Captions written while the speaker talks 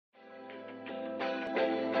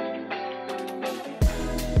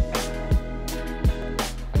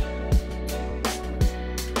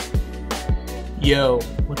Yo,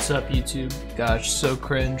 what's up YouTube? Gosh, so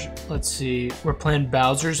cringe. Let's see, we're playing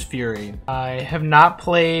Bowser's Fury. I have not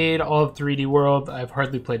played all of 3D World. I've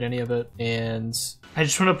hardly played any of it, and I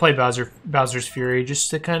just want to play Bowser's Fury just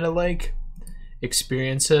to kind of like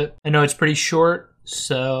experience it. I know it's pretty short,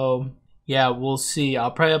 so yeah, we'll see. I'll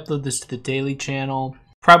probably upload this to the daily channel.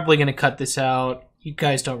 Probably gonna cut this out. You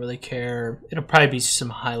guys don't really care. It'll probably be some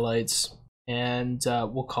highlights, and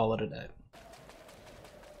we'll call it a day.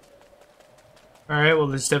 Alright, well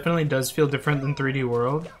this definitely does feel different than 3D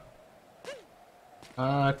World.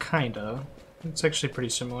 Kinda. It's actually pretty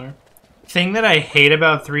similar. Thing that I hate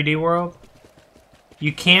about 3D World,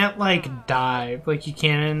 you can't like dive like you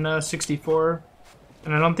can in 64.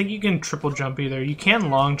 And I don't think you can triple jump either. You can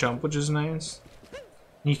long jump, which is nice.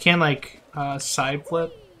 You can like side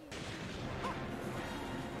flip.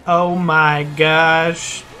 Oh my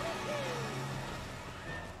gosh.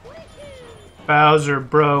 Bowser,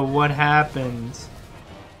 bro, what happened?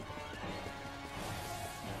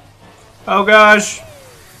 Oh gosh,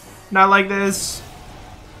 not like this.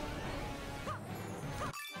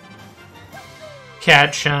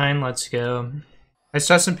 Cat Shine, let's go. I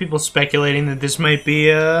saw some people speculating that this might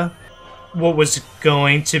be what was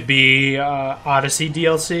going to be Odyssey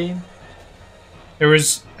DLC. There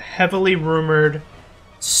was heavily rumored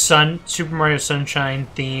Super Mario Sunshine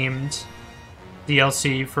themed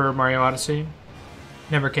DLC for Mario Odyssey.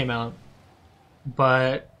 Never came out,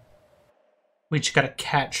 but we just got a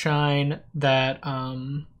Cat Shine that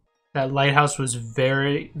that lighthouse was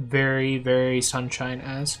very, very, very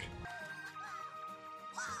Sunshine-esque.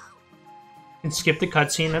 And skip the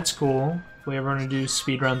cutscene, that's cool. If we ever want to do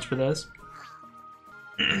speedruns for this.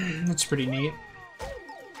 That's pretty neat.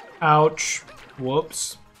 Ouch.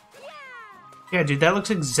 Whoops. Yeah, dude, that looks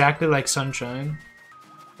exactly like Sunshine.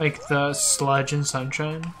 Like the sludge in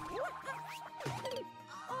Sunshine.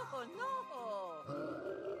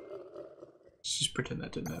 Let's just pretend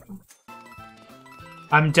that didn't happen.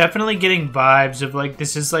 I'm definitely getting vibes of like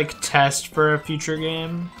this is like test for a future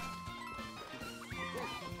game.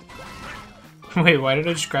 Wait, why did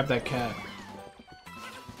I just grab that cat?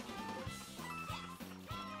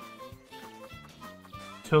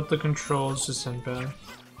 Tilt the controls to send back.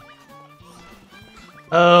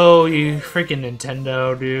 Oh, you freaking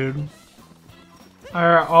Nintendo, dude.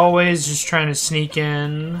 Are always just trying to sneak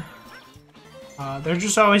in. They're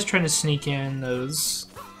just always trying to sneak in those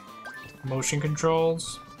motion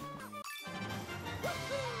controls.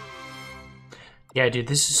 Yeah, dude,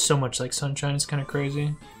 this is so much like Sunshine. It's kind of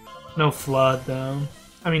crazy. No flood, though.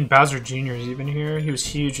 I mean, Bowser Jr. is even here. He was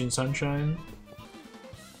huge in Sunshine.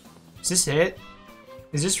 Is this it?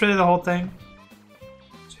 Is this really the whole thing?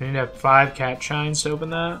 So we need to have 5 Cat Shines to open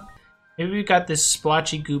that. Maybe we've got this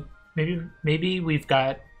splotchy goop. Maybe we've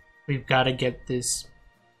got to get this.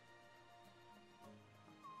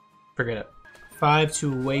 Forget it. 5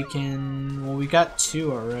 to awaken. Well, we got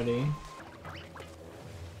 2 already.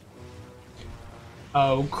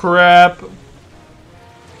 Oh crap!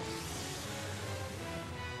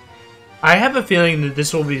 I have a feeling that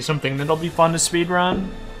this will be something that'll be fun to speedrun.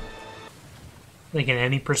 Like an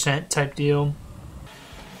any % type deal.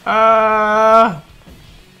 Yo.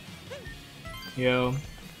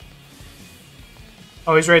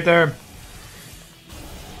 Oh, he's right there.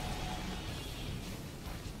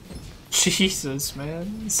 Jesus,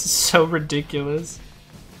 man. This is so ridiculous.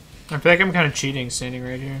 I feel like I'm kind of cheating standing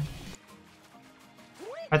right here.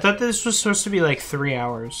 I thought this was supposed to be like 3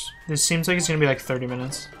 hours. This seems like it's gonna be like 30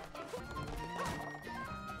 minutes.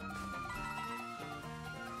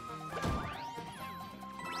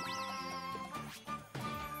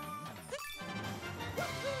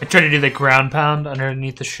 I tried to do the ground pound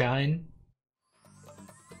underneath the shine.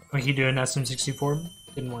 Like you do in sm64.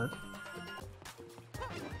 Didn't work.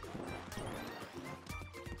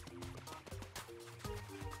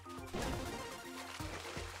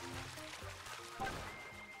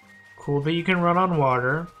 Cool that you can run on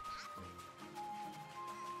water.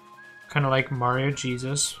 Kind of like Mario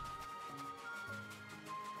Jesus.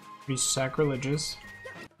 Be sacrilegious.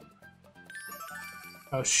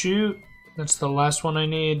 Oh shoot! That's the last one I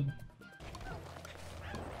need.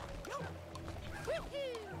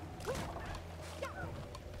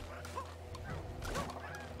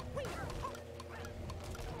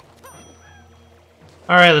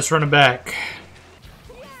 Alright, let's run it back.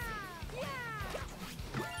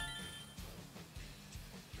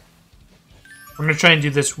 I'm gonna try and do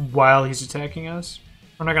this while he's attacking us.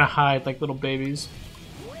 We're not gonna hide like little babies.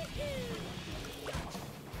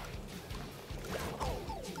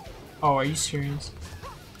 Oh, are you serious?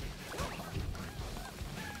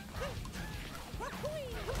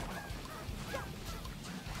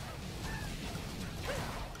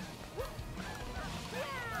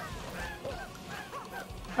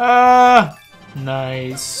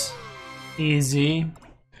 Nice. Easy.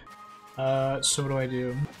 So what do I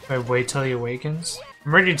do? Do I wait till he awakens?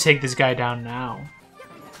 I'm ready to take this guy down now.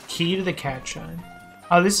 Key to the cat shine.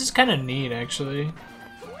 Oh, this is kind of neat, actually.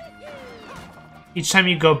 Each time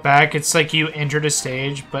you go back, it's like you entered a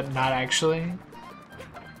stage, but not actually.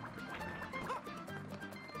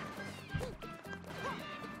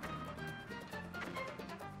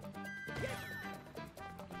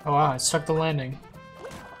 Oh wow, I stuck the landing.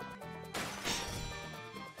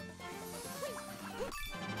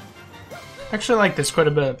 I actually like this quite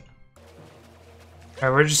a bit.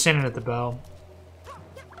 Alright, we're just standing at the bell.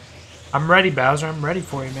 I'm ready, Bowser. I'm ready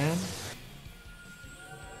for you, man.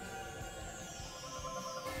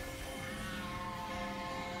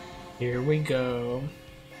 Here we go.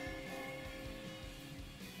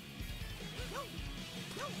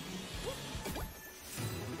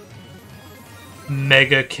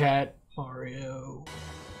 Mega Cat Mario.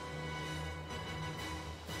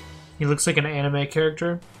 He looks like an anime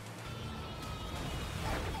character.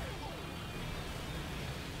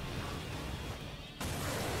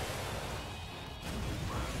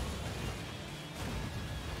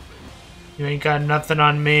 You ain't got nothing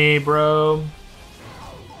on me, bro.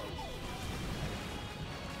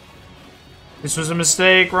 This was a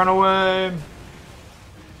mistake. Run away.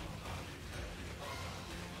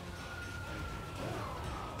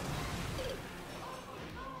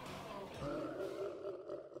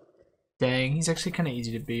 Dang, he's actually kind of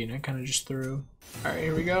easy to beat, and I kind of just threw. Alright,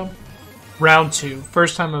 here we go. Round 2.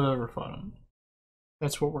 First time I've ever fought him.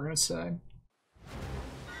 That's what we're gonna say.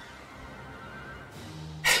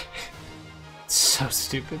 So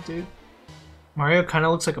stupid, dude. Mario kind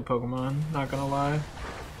of looks like a Pokemon, not gonna lie.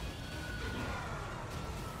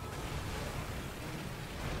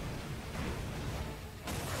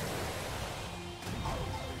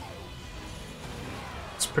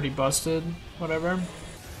 It's pretty busted, whatever.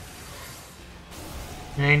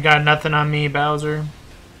 You ain't got nothing on me, Bowser.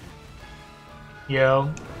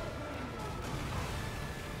 Yo.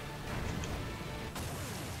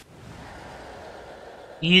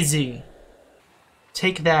 Easy.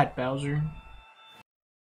 Take that, Bowser.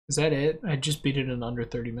 Is that it? I just beat it in under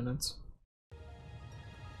 30 minutes.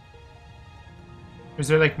 Is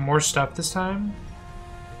there like more stuff this time?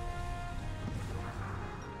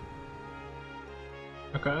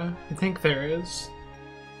 Okay, I think there is.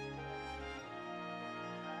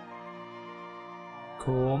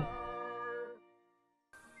 Cool.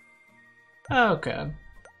 Okay.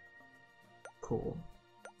 Cool.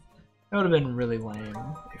 That would have been really lame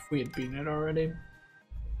if we had beaten it already.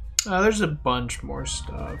 Oh, there's a bunch more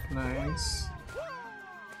stuff. Nice.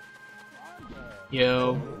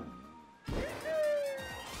 Yo.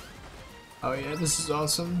 Oh yeah, this is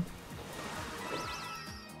awesome.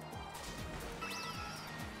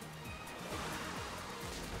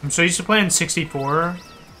 I'm so used to playing 64,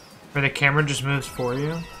 where the camera just moves for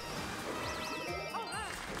you.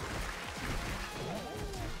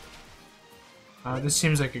 This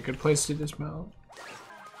seems like a good place to dismount.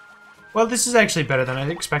 Well, this is actually better than I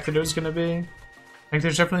expected it was going to be. Like,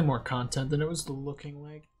 there's definitely more content than it was looking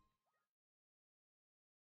like.